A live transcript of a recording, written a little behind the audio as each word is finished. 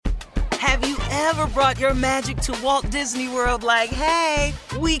Have you ever brought your magic to Walt Disney World like, hey,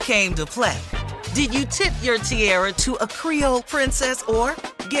 we came to play? Did you tip your tiara to a Creole princess or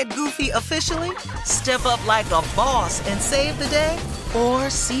get goofy officially? Step up like a boss and save the day? Or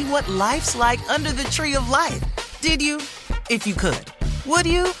see what life's like under the tree of life? Did you? If you could. Would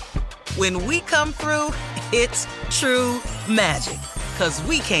you? When we come through, it's true magic. 'Cause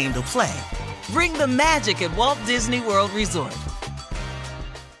we came to play. Bring the magic at Walt Disney World Resort.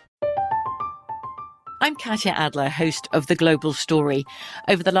 I'm Katya Adler, host of The Global Story.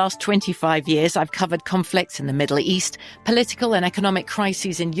 Over the last 25 years, I've covered conflicts in the Middle East, political and economic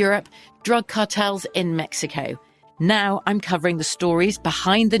crises in Europe, drug cartels in Mexico. Now I'm covering the stories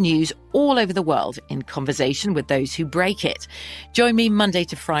behind the news all over the world in conversation with those who break it. Join me Monday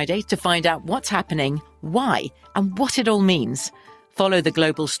to Friday to find out what's happening, why, and what it all means. Follow The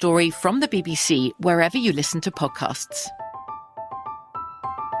Global Story from the BBC wherever you listen to podcasts.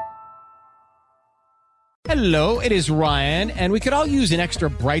 Hello, it is Ryan, and we could all use an extra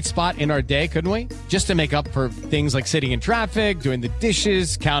bright spot in our day, couldn't we? Just to make up for things like sitting in traffic, doing the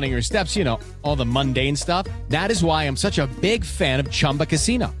dishes, counting your steps, you know, all the mundane stuff. That is why I'm such a big fan of Chumba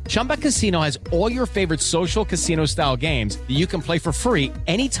Casino. Chumba Casino has all your favorite social casino-style games that you can play for free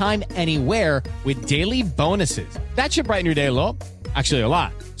anytime, anywhere with daily bonuses. That should brighten your day a little. Actually, a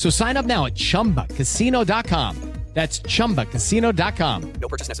lot. So sign up now at ChumbaCasino.com. That's ChumbaCasino.com. No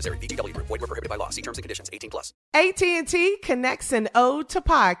purchase necessary. VGW Group. Void where prohibited by law. See terms and conditions. 18+. AT&T connects an ode to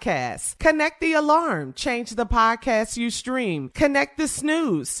podcasts. Connect the alarm. Change the podcast you stream. Connect the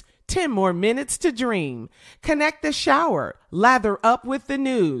snooze. 10 more minutes to dream. Connect the shower. Lather up with the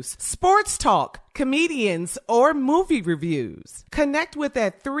news. Sports talk, comedians, or movie reviews. Connect with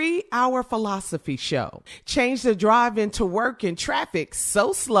that 3-hour philosophy show. Change the drive into work in traffic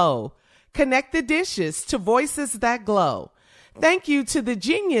so slow. Connect the dishes to voices that glow. Thank you to the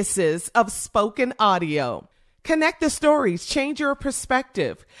geniuses of spoken audio. Connect the stories, change your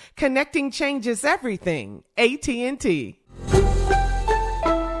perspective. Connecting changes everything. AT&T.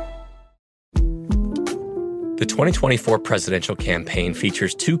 The 2024 presidential campaign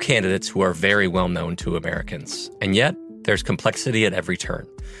features two candidates who are very well known to Americans. And yet, there's complexity at every turn.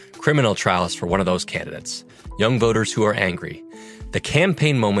 Criminal trials for one of those candidates. Young voters who are angry. The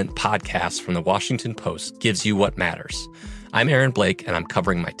Campaign Moment podcast from the Washington Post gives you what matters. I'm Aaron Blake, and I'm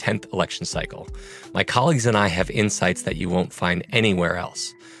covering my 10th election cycle. My colleagues and I have insights that you won't find anywhere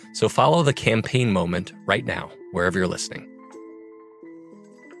else. So follow The Campaign Moment right now, wherever you're listening.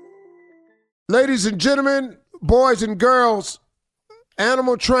 Ladies and gentlemen, boys and girls,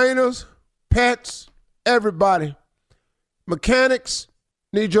 animal trainers, pets, everybody, mechanics,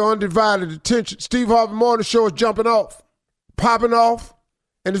 need your undivided attention. Steve Harvey Morning Show is jumping off. Popping off,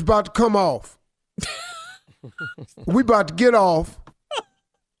 and it's about to come off. We about to get off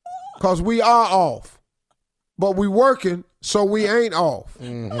because we are off. But we working, so we ain't off.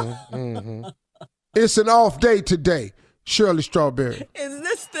 It's an off day today. Shirley Strawberry. Is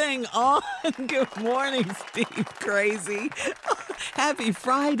this thing on? Good morning, Steve Crazy. Happy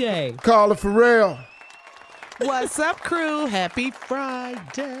Friday. Carla Farrell. What's up, crew? Happy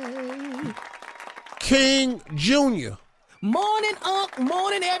Friday. King Jr. Morning,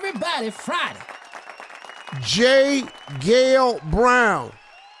 morning, everybody. Friday. J. Gail Brown.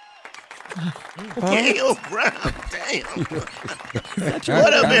 Gail Brown, damn.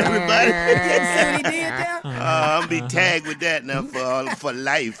 What up, everybody? I'll be tagged with that now for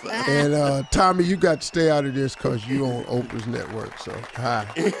life. And Tommy, you got to stay out of this because you on Oprah's network. So hi.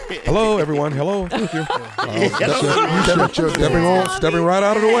 Hello, everyone. Hello. Thank you. Stepping right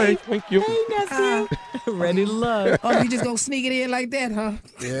out of the way. Thank you. Ready to love. Oh, you just gonna sneak it in like that, huh?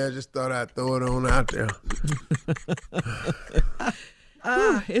 Yeah, just thought I'd throw it on out there.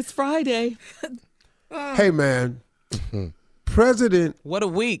 It's Friday. Hey, man. President What a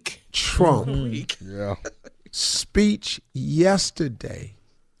week. Trump Yeah. speech yesterday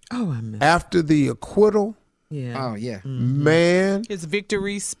Oh, I missed. after the acquittal. Yeah. Oh, yeah. Man, His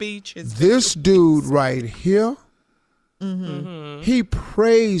victory speech. this dude right here, he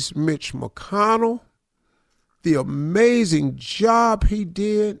praised Mitch McConnell, the amazing job he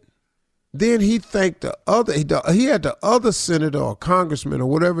did. Then he thanked the other, he had the other senator or congressman or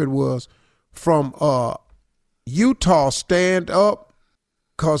whatever it was from Utah stand up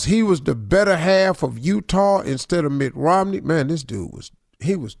because he was the better half of Utah instead of Mitt Romney. Man, this dude was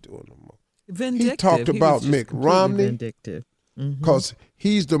doing the most. Vindictive. He talked about Mitt Romney Vindictive. because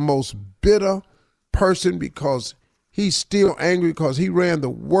he's the most bitter person because he's still angry because he ran the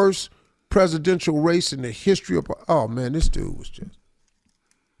worst presidential race in the history of, oh man, this dude was just.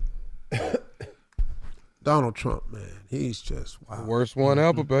 Donald Trump, man, he's just wow. Worst one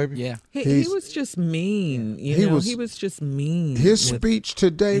ever, baby. Yeah. He was just mean. He was just mean. His speech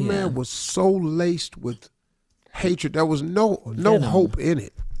today, man, was so laced with hatred. There was no hope in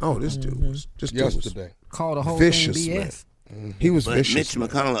it. Oh, this dude was yesterday. Called the whole vicious, thing BS. man. He was vicious. Mitch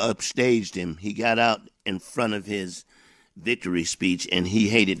McConnell upstaged him. He got out in front of his victory speech, and he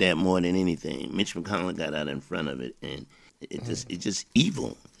hated that more than anything. Mitch McConnell got out in front of it, and it's just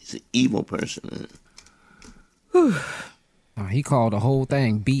evil. He's an evil person. He called the whole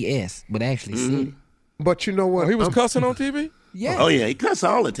thing BS, but actually said it. But you know what? He was cussing on TV? Yeah. Oh, yeah, he cuss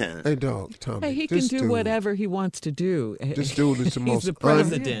all the time. Hey, dog, Tommy. Hey, he can do whatever he wants to do. This dude is the most He's the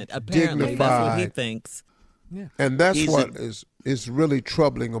president, apparently. That's what he thinks. Yeah. And that's what is really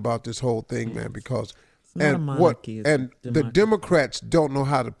troubling about this whole thing, man, because the Democrats don't know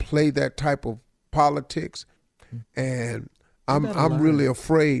how to play that type of politics, and I'm really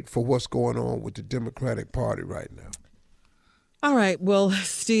afraid for what's going on with the Democratic Party right now. All right. Well,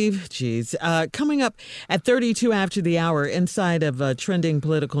 Steve, coming up at 32 after the hour inside of trending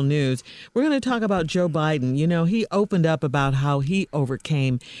political news, we're going to talk about Joe Biden. You know, he opened up about how he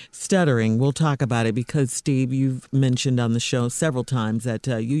overcame stuttering. We'll talk about it because, Steve, you've mentioned on the show several times that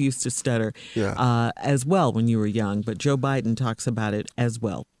you used to stutter as well when you were young. But Joe Biden talks about it as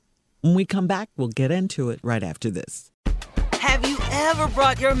well. When we come back, we'll get into it right after this. Have you ever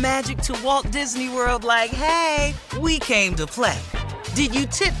brought your magic to Walt Disney World like, hey, we came to play? Did you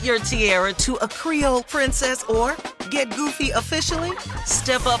tip your tiara to a Creole princess or get goofy officially?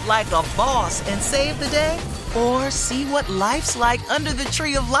 Step up like a boss and save the day? Or see what life's like under the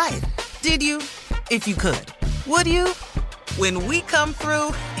tree of life? Did you? If you could. Would you? When we come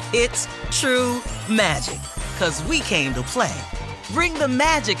through, it's true magic. 'Cause we came to play. Bring the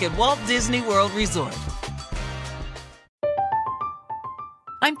magic at Walt Disney World Resort.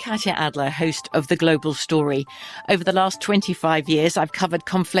 I'm Katya Adler, host of The Global Story. Over the last 25 years, I've covered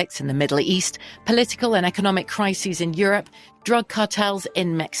conflicts in the Middle East, political and economic crises in Europe, drug cartels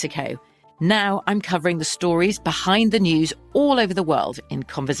in Mexico. Now I'm covering the stories behind the news all over the world in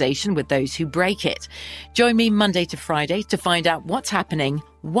conversation with those who break it. Join me Monday to Friday to find out what's happening,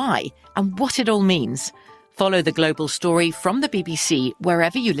 why, and what it all means. Follow The Global Story from the BBC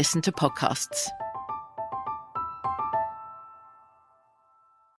wherever you listen to podcasts.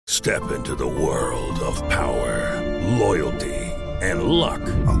 Step into the world of power, loyalty, and luck.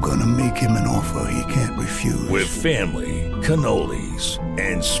 I'm gonna make him an offer he can't refuse. With family, cannolis,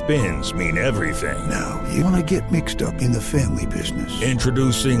 and spins mean everything. Now, you wanna get mixed up in the family business.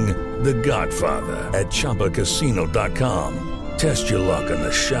 Introducing The Godfather at ChumbaCasino.com. Test your luck in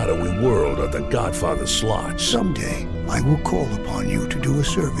the shadowy world of The Godfather slot. Someday, I will call upon you to do a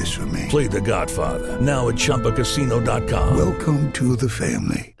service for me. Play The Godfather now at ChumbaCasino.com. Welcome to the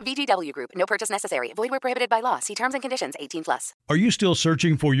family. VGW Group. No purchase necessary. Void where prohibited by law. See terms and conditions. 18+. Are you still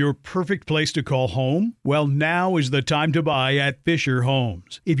searching for your perfect place to call home? Well, now is the time to buy at Fisher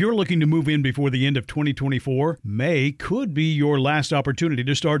Homes. If you're looking to move in before the end of 2024, May could be your last opportunity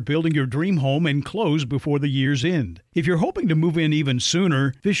to start building your dream home and close before the year's end. If you're hoping to move in even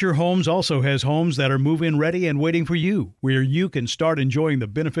sooner, Fisher Homes also has homes that are move-in ready and waiting for you, where you can start enjoying the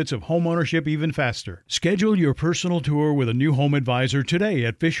benefits of homeownership even faster. Schedule your personal tour with a new home advisor today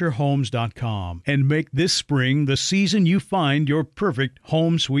at FisherHomes.com and make this spring the season you find your perfect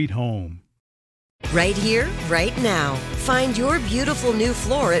home sweet home. Right here, right now. Find your beautiful new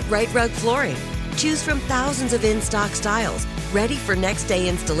floor at Right Rug Flooring. Choose from thousands of in-stock styles, ready for next day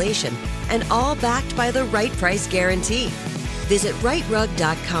installation, and all backed by the right price guarantee. Visit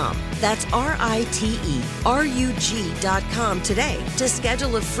rightrug.com. That's RITERUG.com today to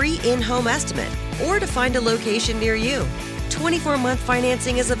schedule a free in-home estimate or to find a location near you. 24-month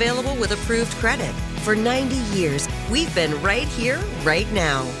financing is available with approved credit. For 90 years, we've been right here, right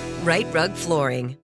now. Right Rug Flooring.